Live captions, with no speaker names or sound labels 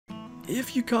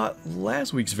if you caught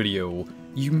last week's video,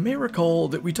 you may recall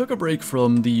that we took a break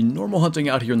from the normal hunting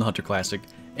out here in the Hunter Classic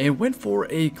and went for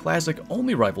a classic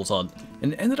only rifles hunt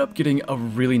and ended up getting a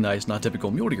really nice not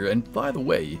typical mule deer. And by the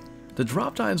way, the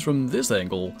drop times from this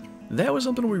angle, that was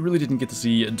something we really didn't get to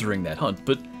see during that hunt,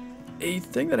 but a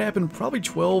thing that happened probably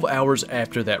 12 hours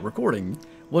after that recording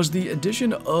was the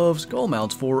addition of skull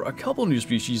mounts for a couple new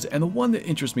species, and the one that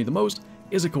interests me the most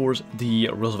is of course the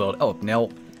Roosevelt elk. Now,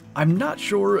 I'm not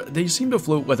sure, they seem to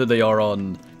float whether they are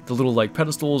on the little like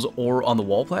pedestals or on the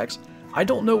wall plaques. I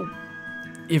don't know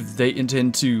if they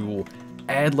intend to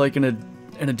add like an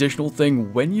additional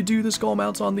thing when you do the skull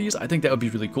mounts on these. I think that would be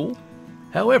really cool.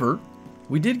 However,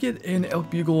 we did get an elk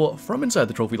bugle from inside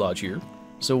the trophy lodge here,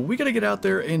 so we gotta get out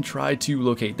there and try to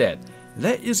locate that.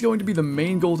 That is going to be the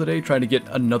main goal today, trying to get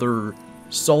another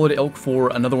solid elk for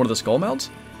another one of the skull mounts,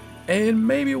 and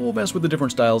maybe we'll mess with the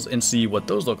different styles and see what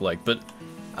those look like. But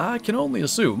I can only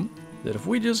assume that if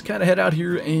we just kind of head out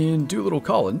here and do a little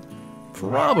calling,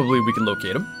 probably we can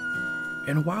locate them.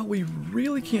 And while we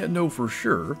really can't know for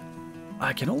sure,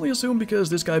 I can only assume because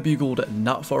this guy bugled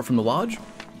not far from the lodge,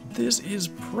 this is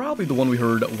probably the one we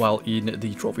heard while in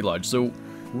the trophy lodge. So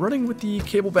running with the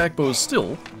cable back bows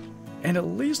still, and at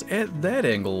least at that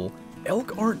angle,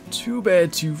 elk aren't too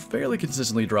bad to fairly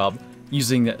consistently drop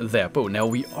using that bow. Now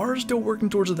we are still working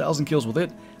towards 1,000 kills with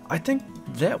it. I think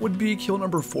that would be kill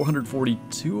number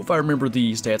 442 if I remember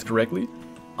the stats correctly.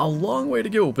 A long way to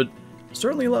go, but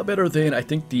certainly a lot better than I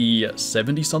think the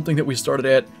 70 something that we started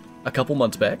at a couple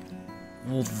months back.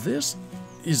 Well, this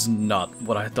is not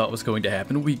what I thought was going to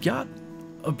happen. We got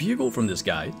a bugle from this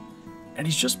guy, and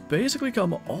he's just basically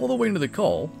come all the way into the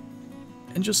call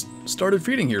and just started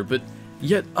feeding here. But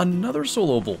yet another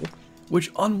solo bull,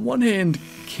 which on one hand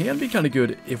can be kind of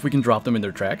good if we can drop them in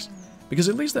their tracks, because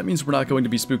at least that means we're not going to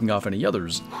be spooking off any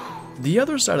others. The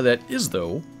other side of that is,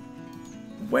 though,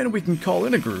 when we can call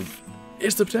in a group,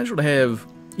 it's the potential to have,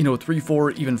 you know, 3,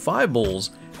 4, even 5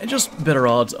 bulls, and just better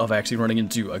odds of actually running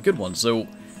into a good one. So,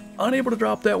 unable to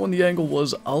drop that one. The angle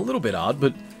was a little bit odd,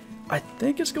 but I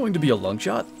think it's going to be a lung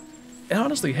shot. And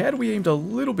honestly, had we aimed a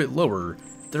little bit lower,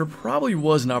 there probably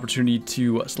was an opportunity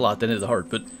to slot that into the heart,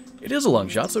 but it is a lung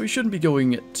shot, so he shouldn't be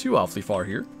going too awfully far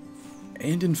here.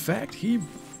 And in fact, he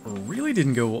really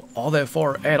didn't go all that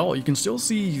far at all. You can still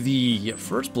see the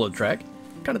first blood track,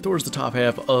 kind of towards the top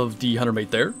half of the hunter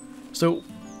mate there. So,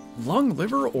 lung,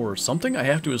 liver, or something, I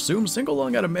have to assume. Single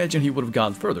lung, I'd imagine he would have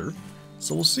gone further.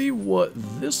 So we'll see what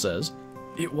this says.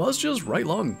 It was just right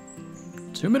lung.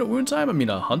 2-minute wound time, I mean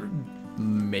 100,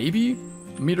 maybe,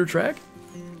 meter track?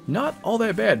 Not all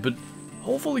that bad, but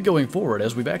hopefully going forward,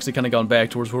 as we've actually kind of gone back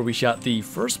towards where we shot the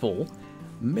first bull,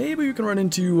 maybe we can run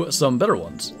into some better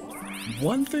ones.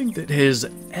 One thing that has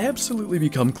absolutely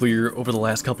become clear over the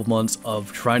last couple months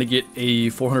of trying to get a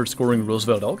 400 scoring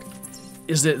Roosevelt elk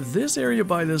is that this area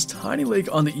by this tiny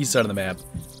lake on the east side of the map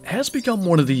has become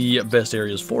one of the best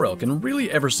areas for elk, and really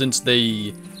ever since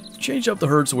they changed up the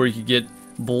herds where you could get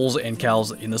bulls and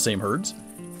cows in the same herds.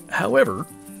 However,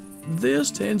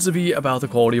 this tends to be about the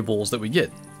quality of bulls that we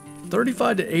get.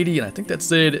 35 to 80, and I think that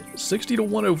said 60 to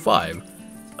 105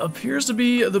 appears to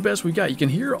be the best we got. You can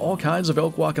hear all kinds of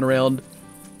elk walking around,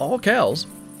 all cows,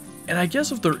 and I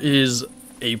guess if there is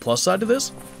a plus side to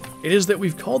this, it is that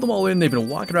we've called them all in. They've been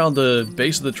walking around the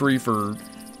base of the tree for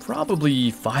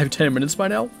probably 5-10 minutes by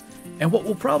now, and what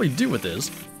we'll probably do with this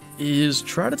is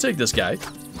try to take this guy.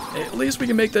 At least we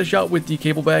can make that shot with the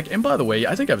cable back. And by the way,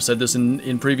 I think I've said this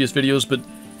in previous videos, but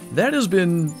that has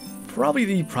been probably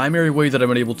the primary way that I've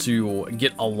been able to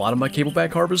get a lot of my cable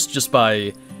back harvests, just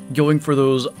by going for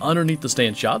those underneath the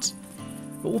stand shots.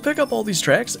 But we'll pick up all these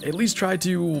tracks, at least try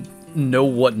to know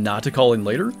what not to call in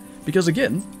later, because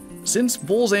again, since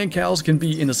bulls and cows can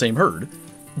be in the same herd,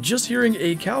 just hearing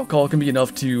a cow call can be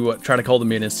enough to try to call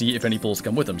them in and see if any bulls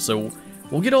come with them. So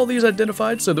we'll get all these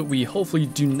identified so that we hopefully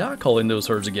do not call in those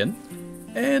herds again,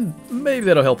 and maybe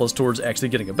that'll help us towards actually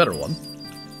getting a better one.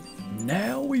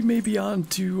 Now we may be on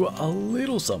to a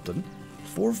little something.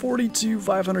 442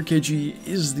 500 kg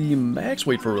is the max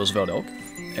weight for Roosevelt elk,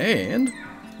 and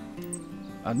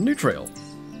a new trail.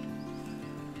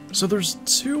 So there's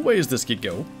 2 ways this could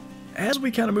go. As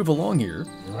we kind of move along here,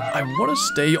 I want to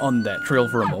stay on that trail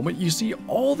for a moment. You see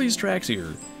all these tracks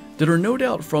here that are no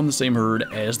doubt from the same herd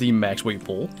as the max weight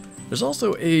bull. There's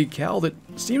also a cow that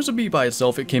seems to be by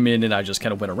itself. It came in and I just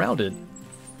kind of went around it.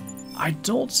 I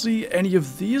don't see any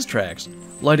of these tracks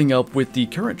lighting up with the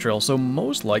current trail, so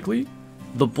most likely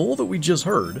the bull that we just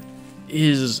heard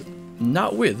is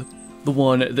not with the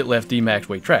one that left the max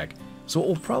weight track. So what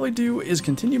we'll probably do is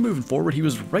continue moving forward. He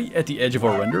was right at the edge of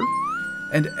our render,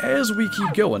 and as we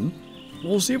keep going,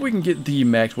 we'll see if we can get the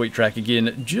max weight track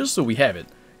again, just so we have it.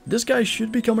 This guy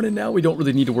should be coming in now. We don't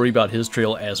really need to worry about his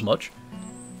trail as much.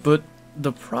 But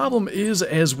the problem is,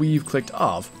 as we've clicked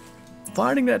off,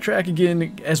 finding that track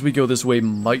again as we go this way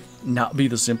might not be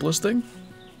the simplest thing.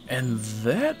 And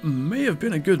that may have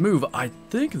been a good move. I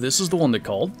think this is the one that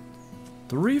called.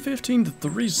 315 to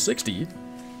 360.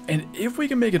 And if we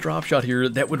can make a drop shot here,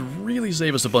 that would really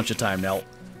save us a bunch of time. Now,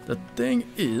 the thing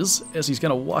is, as he's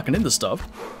kind of walking into stuff,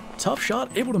 tough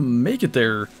shot, able to make it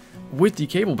there with the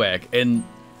cable back. And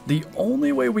the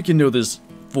only way we can know this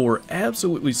for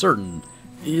absolutely certain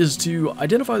is to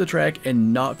identify the track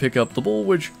and not pick up the bull,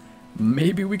 which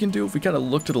maybe we can do if we kind of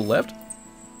look to the left.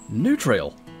 New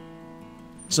trail.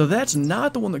 So that's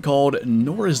not the one that called,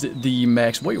 nor is it the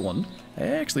max weight one. I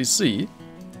actually see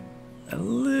a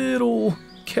little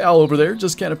cow over there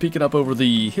just kind of peeking up over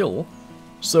the hill.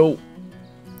 So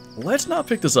let's not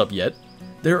pick this up yet.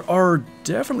 There are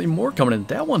definitely more coming in.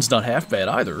 That one's not half bad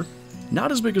either.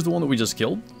 Not as big as the one that we just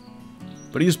killed,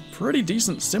 but he's pretty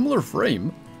decent, similar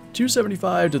frame,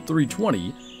 275 to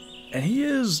 320, and he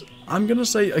is, I'm gonna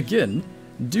say again,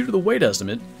 due to the weight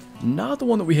estimate, not the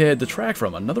one that we had the track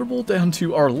from. Another bull down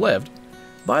to our left.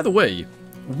 By the way,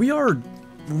 we are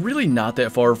really not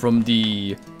that far from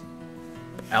the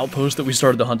outpost that we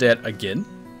started the hunt at again.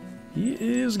 He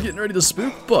is getting ready to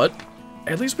spook, but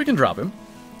at least we can drop him.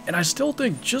 And I still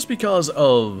think, just because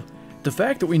of the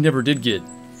fact that we never did get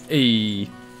a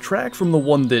track from the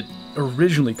one that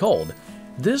originally called,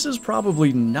 this is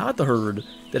probably not the herd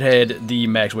that had the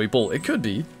max weight bull. It could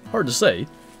be, hard to say,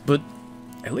 but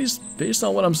at least based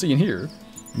on what I'm seeing here,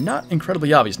 not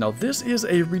incredibly obvious. Now, this is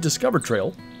a rediscovered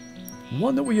trail,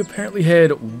 one that we apparently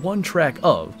had one track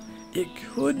of. It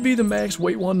could be the max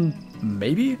weight one,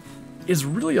 maybe? It's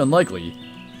really unlikely.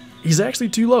 He's actually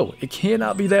too low. It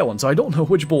cannot be that one, so I don't know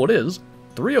which bull it is.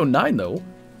 309 though.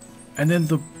 And then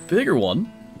the bigger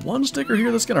one sticker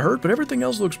here that's gonna hurt, but everything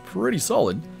else looks pretty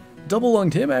solid. Double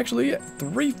lunged him actually at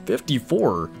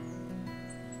 354.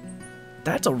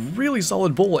 That's a really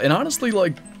solid bull, and honestly,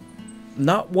 like,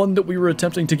 not one that we were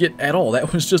attempting to get at all.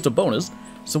 That was just a bonus.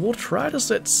 So we'll try to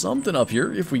set something up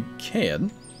here if we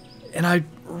can. And I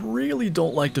really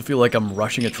don't like to feel like I'm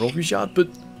rushing a trophy shot, but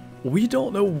we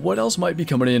don't know what else might be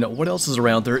coming in, what else is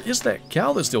around. There is that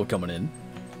cow that's still coming in.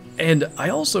 And I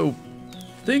also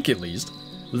think, at least,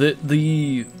 that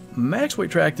the max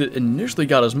weight track that initially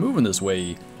got us moving this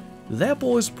way, that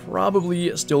bull is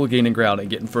probably still gaining ground and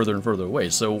getting further and further away.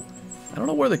 So I don't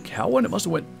know where the cow went. It must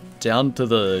have went down to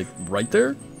the right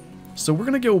there. So we're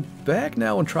going to go back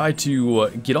now and try to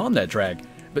get on that track.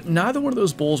 But neither one of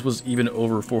those bulls was even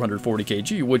over 440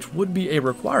 kg, which would be a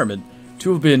requirement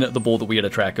to have been the bull that we had a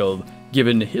track of,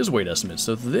 given his weight estimate.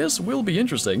 So this will be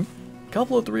interesting. A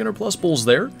couple of 300 plus bulls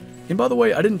there. And by the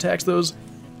way, I didn't tax those.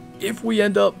 If we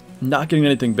end up not getting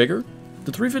anything bigger,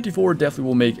 the 354 definitely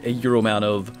will make a euro amount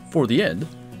of for the end.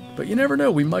 But you never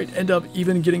know, we might end up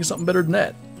even getting something better than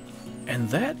that. And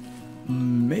that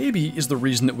maybe is the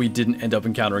reason that we didn't end up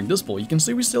encountering this bull. You can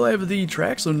see we still have the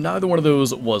track, so neither one of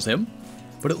those was him.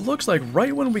 But it looks like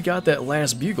right when we got that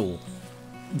last bugle,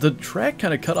 the track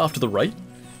kind of cut off to the right,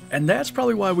 and that's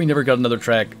probably why we never got another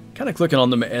track kind of clicking on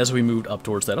them as we moved up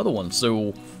towards that other one.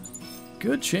 So,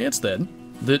 good chance then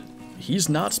that he's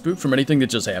not spooked from anything that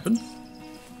just happened.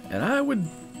 And I would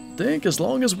think as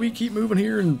long as we keep moving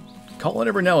here and calling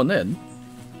every now and then,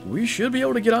 we should be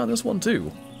able to get on this one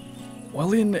too.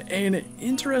 Well, in an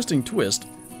interesting twist,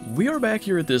 we are back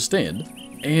here at this stand,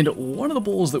 and one of the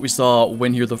bulls that we saw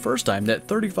when here the first time, that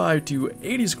 35 to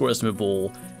 80 score estimate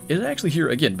bull, is actually here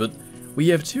again, but we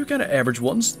have two kind of average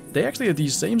ones. They actually have the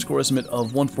same score estimate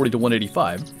of 140 to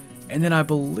 185, and then I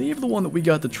believe the one that we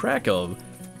got the track of,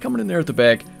 coming in there at the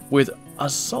back with a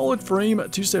solid frame,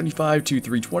 275 to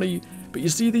 320, but you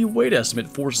see the weight estimate,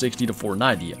 460 to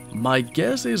 490. My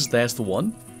guess is that's the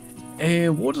one,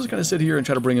 and we'll just kind of sit here and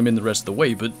try to bring him in the rest of the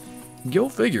way, but go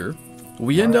figure,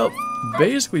 we end up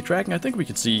basically tracking, I think we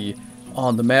can see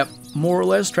on the map, more or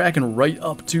less tracking right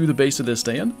up to the base of this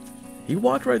stand. He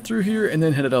walked right through here and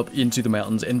then headed up into the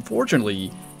mountains, and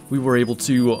fortunately, we were able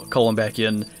to call him back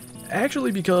in,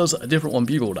 actually because a different one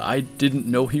bugled. I didn't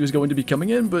know he was going to be coming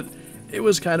in, but it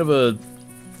was kind of a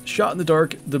shot in the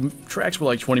dark. The tracks were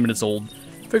like 20 minutes old.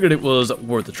 Figured it was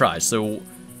worth a try, so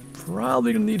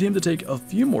probably gonna need him to take a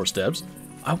few more steps.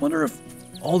 I wonder if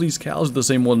all these cows are the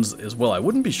same ones as well. I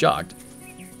wouldn't be shocked.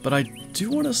 But I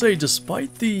do want to say,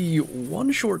 despite the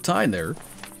one short time there,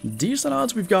 decent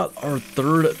odds we've got our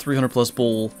third 300 plus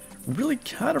bull really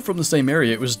kind of from the same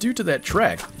area. It was due to that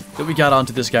track that we got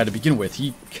onto this guy to begin with.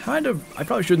 He kind of, I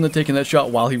probably shouldn't have taken that shot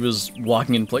while he was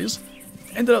walking in place.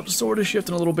 Ended up sort of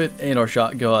shifting a little bit, and our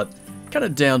shot got kind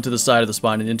of down to the side of the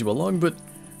spine and into a lung, but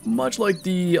much like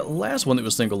the last one that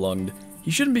was single lunged,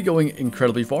 he shouldn't be going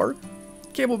incredibly far.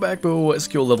 Camelback bow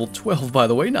skill level 12, by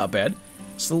the way, not bad.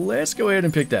 So let's go ahead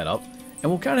and pick that up,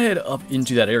 and we'll kind of head up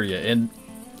into that area. And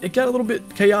it got a little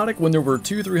bit chaotic when there were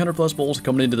two 300 plus bowls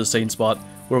coming into the same spot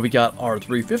where we got our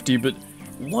 350, but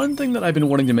one thing that I've been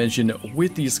wanting to mention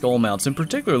with these skull mounts, and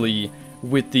particularly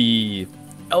with the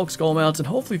elk skull mounts and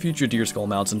hopefully future deer skull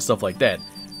mounts and stuff like that,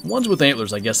 ones with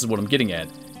antlers I guess is what I'm getting at,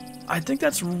 I think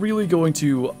that's really going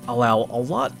to allow a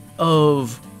lot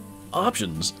of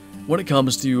options when it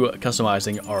comes to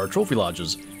customizing our trophy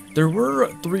lodges. There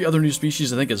were 3 other new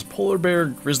species, I think it's polar bear,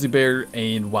 grizzly bear,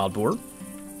 and wild boar.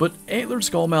 But antlered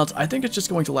skull mounts, I think it's just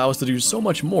going to allow us to do so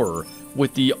much more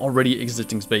with the already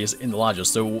existing space in the lodges,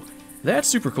 so that's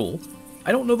super cool.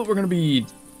 I don't know that we're going to be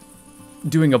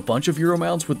doing a bunch of Euro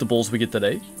mounts with the bulls we get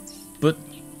today, but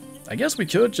I guess we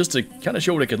could just to kind of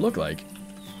show what it could look like.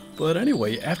 But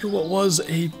anyway, after what was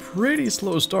a pretty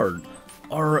slow start,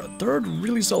 our third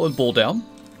really solid bull down,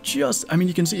 I mean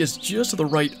you can see it's just to the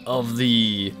right of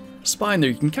the spine there.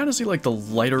 You can kind of see like the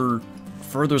lighter,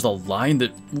 there's a line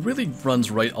that really runs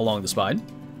right along the spine.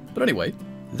 But anyway,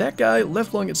 that guy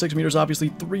left lung at 6 meters, obviously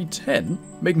 310,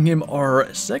 making him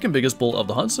our second biggest bull of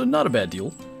the hunt, so not a bad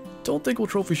deal. Don't think we'll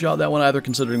trophy shot that one either,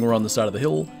 considering we're on the side of the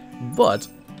hill, but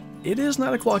it is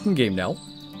 9 o'clock in game now.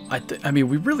 I mean,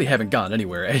 we really haven't gone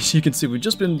anywhere. As you can see, we've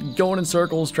just been going in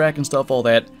circles, tracking stuff, all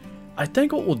that. I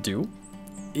think what we'll do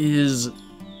is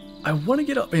I want to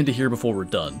get up into here before we're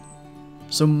done.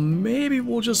 So maybe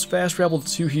we'll just fast travel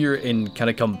to here and kind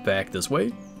of come back this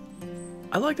way.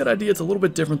 I like that idea. It's a little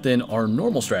bit different than our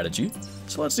normal strategy.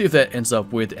 So let's see if that ends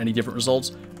up with any different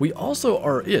results. We also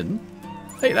are in...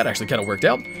 Hey, that actually kind of worked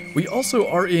out. We also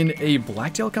are in a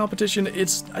blacktail competition.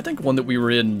 It's, I think, one that we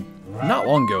were in not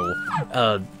long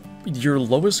ago. Your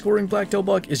lowest scoring blacktail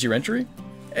buck is your entry.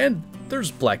 And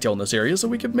there's blacktail in this area, so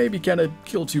we could maybe kind of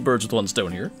kill 2 birds with 1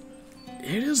 stone here.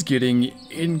 It is getting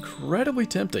incredibly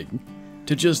tempting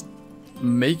to just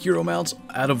make Euro mounts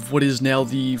out of what is now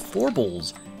the 4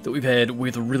 bulls that we've had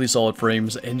with really solid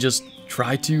frames and just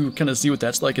try to kind of see what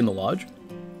that's like in the lodge.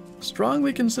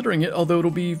 Strongly considering it, although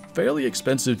it'll be fairly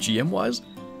expensive GM-wise.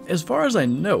 As far as I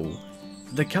know,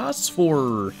 the costs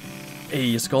for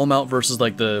a skull mount versus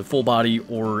like the full body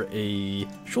or a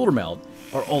shoulder mount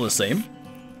are all the same.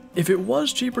 If it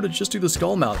was cheaper to just do the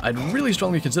skull mount, I'd really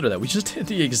strongly consider that. We just did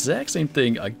the exact same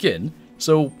thing again,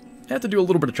 so have to do a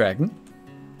little bit of tracking.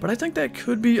 But I think that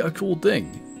could be a cool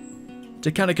thing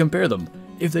to kind of compare them.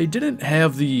 If they didn't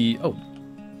have the... Oh,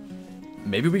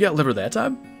 maybe we got liver that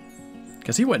time?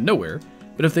 Because he went nowhere.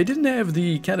 But if they didn't have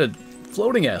the kind of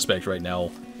floating aspect right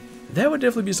now, that would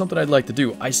definitely be something I'd like to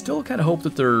do. I still kind of hope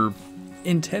that they're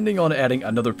intending on adding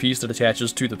another piece that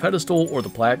attaches to the pedestal or the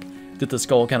plaque that the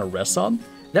skull kind of rests on.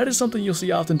 That is something you'll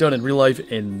see often done in real life,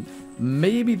 and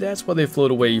maybe that's why they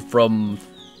float away from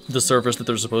the surface that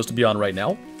they're supposed to be on right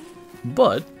now.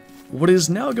 But what is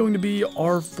now going to be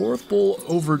our 4th bull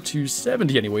over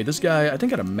 270 anyway. This guy, I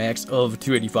think, had a max of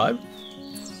 285.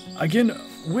 Again,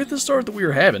 with the start that we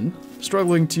are having,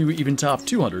 struggling to even top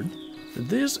 200,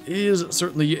 this is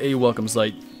certainly a welcome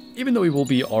sight, even though he will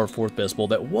be our 4th best bull.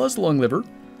 That was lung liver,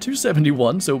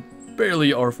 271, so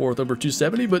barely our 4th over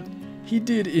 270, but he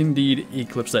did indeed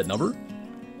eclipse that number.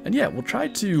 And yeah, we'll try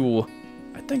to,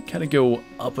 I think, kind of go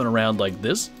up and around like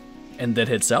this, and then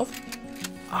head south.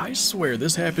 I swear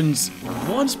this happens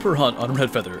once per hunt on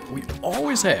Red Feather. We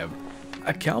always have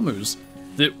a cow moose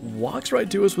that walks right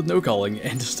to us with no calling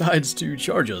and decides to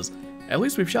charge us. At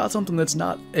least we've shot something that's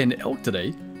not an elk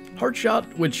today. Hard shot,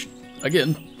 which,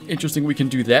 again, interesting we can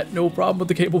do that, no problem with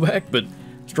the cableback, but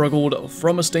struggled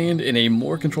from a stand in a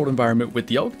more controlled environment with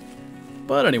the elk.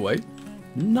 But anyway,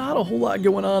 not a whole lot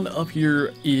going on up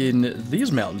here in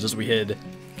these mountains as we head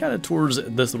kind of towards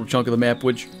this little chunk of the map,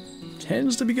 which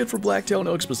tends to be good for blacktail and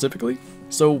elk specifically.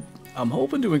 So I'm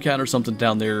hoping to encounter something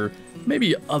down there,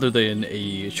 maybe other than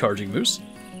a charging moose.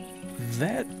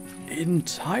 That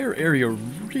entire area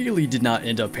really did not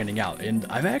end up panning out, and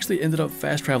I've actually ended up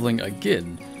fast traveling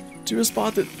again to a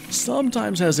spot that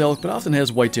sometimes has elk, but often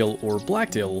has whitetail or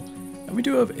blacktail, and we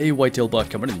do have a whitetail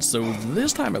buck coming in, so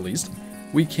this time at least,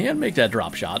 we can make that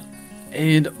drop shot,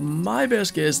 and my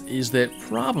best guess is that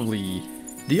probably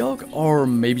the elk are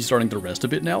maybe starting to rest a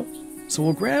bit now. So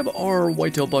we'll grab our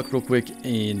whitetail buck real quick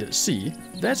and see.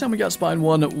 That time we got spine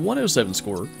 1, 107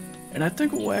 score. And I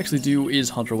think what we'll actually do is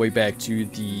hunt our way back to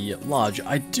the lodge.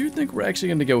 I do think we're actually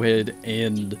going to go ahead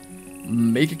and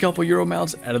make a couple Euro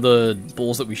mounts out of the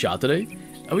bulls that we shot today.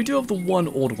 And we do have the 1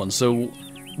 old one, so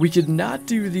we could not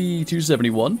do the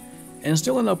 271 and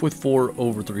still end up with 4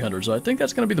 over 300. So I think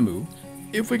that's going to be the move.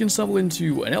 if we can stumble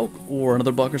into an elk or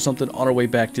another buck or something on our way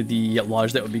back to the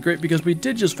lodge, that would be great, because we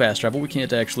did just fast travel. We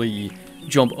can't actually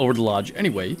jump over the lodge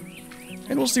anyway,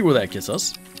 and we'll see where that gets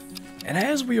us. And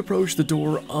as we approach the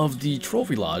door of the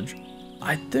trophy lodge,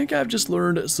 I think I've just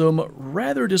learned some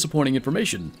rather disappointing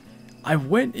information. I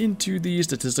went into the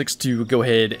statistics to go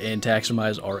ahead and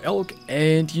taxonomize our elk,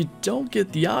 and you don't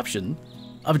get the option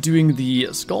of doing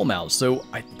the skull mount. So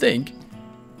I think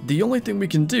the only thing we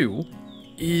can do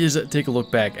is take a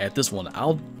look back at this one.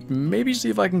 I'll maybe see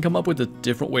if I can come up with a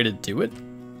different way to do it,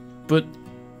 but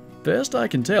best I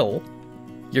can tell,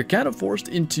 you're kind of forced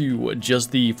into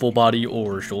just the full body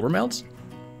or shoulder mounts.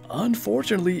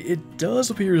 Unfortunately, it does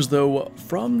appear as though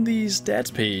from the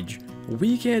stats page,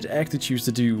 we can't actually choose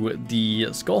to do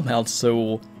the skull mounts,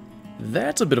 so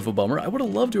that's a bit of a bummer. I would have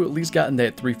loved to at least gotten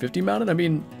that 350 mounted. I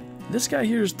mean, this guy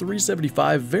here is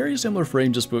 375, very similar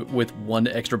frame, just with one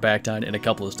extra back tine and a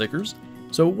couple of stickers.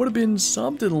 So it would have been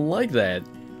something like that,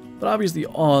 but obviously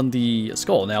on the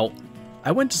skull. Now,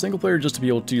 I went to single player just to be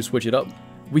able to switch it up.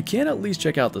 We can at least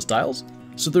check out the styles.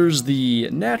 So there's the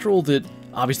natural that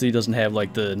obviously doesn't have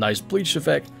like the nice bleached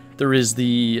effect. There is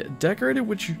the decorated,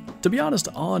 which, to be honest,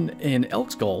 on an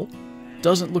elk skull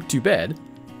doesn't look too bad.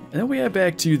 And then we head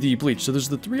back to the bleach. So there's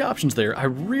the three options there. I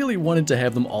really wanted to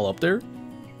have them all up there.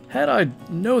 Had I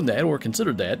known that or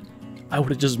considered that, I would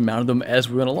have just mounted them as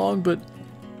we went along, but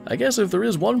I guess if there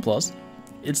is one plus,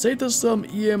 it saved us some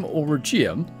EM over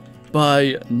GM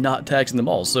by not taxing them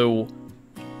all. So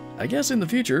I guess in the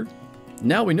future,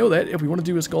 now we know that if we want to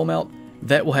do a skull mount,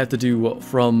 that we'll have to do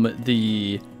from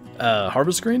the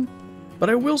harvest screen. But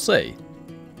I will say,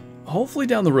 hopefully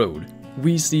down the road,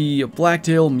 we see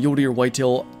blacktail, mule deer,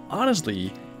 whitetail.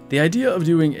 Honestly, the idea of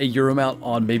doing a Euro mount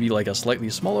on maybe like a slightly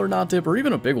smaller knot tip or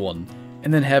even a big one,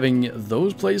 and then having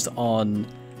those placed on,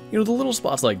 you know, the little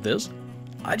spots like this,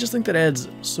 I just think that adds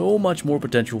so much more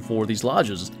potential for these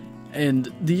lodges.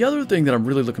 And the other thing that I'm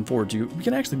really looking forward to, we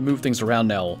can actually move things around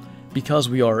now because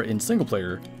we are in single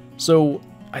player. So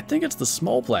I think it's the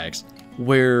small plaques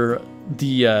where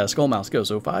the skull mounts go.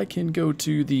 So if I can go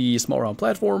to the small round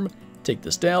platform, take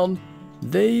this down,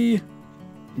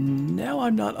 now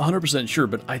I'm not 100% sure,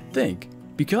 but I think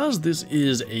because this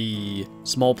is a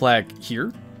small plaque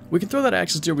here, we can throw that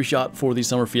axis deer we shot for the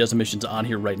Summer Fiesta missions on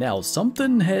here right now.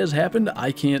 Something has happened.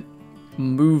 I can't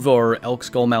move our elk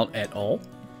skull mount at all,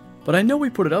 but I know we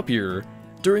put it up here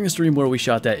during the stream where we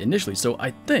shot that initially, so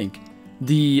I think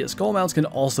the skull mounts can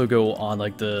also go on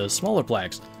like the smaller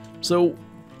plaques. So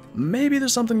maybe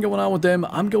there's something going on with them.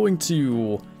 I'm going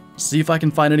to see if I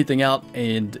can find anything out,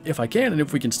 and if I can, and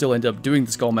if we can still end up doing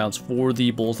the skull mounts for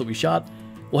the bulls that we shot,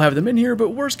 we'll have them in here.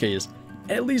 But worst case,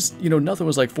 at least, you know, nothing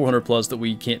was like 400 plus that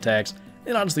we can't tax,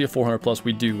 and honestly a 400 plus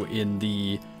we do in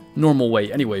the normal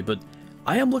way anyway. But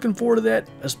I am looking forward to that,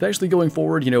 especially going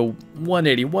forward, you know,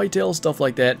 180 whitetail, stuff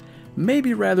like that.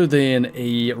 Maybe rather than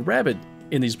a rabbit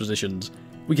in these positions,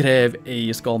 we could have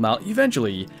a skull mount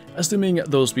eventually, assuming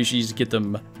those species get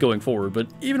them going forward. But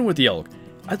even with the elk,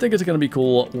 I think it's going to be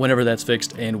cool whenever that's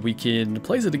fixed and we can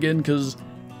place it again, because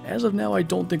as of now I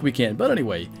don't think we can. But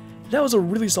anyway, that was a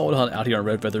really solid hunt out here on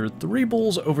Red Feather. 3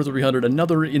 bulls over 300,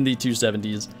 another in the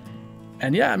 270s.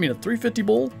 And yeah, I mean, a 350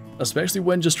 bull, especially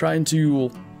when just trying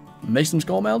to make some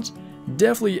skull mounts,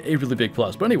 definitely a really big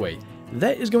plus. But anyway,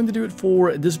 that is going to do it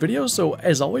for this video. So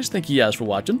as always, thank you guys for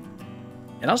watching,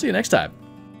 and I'll see you next time.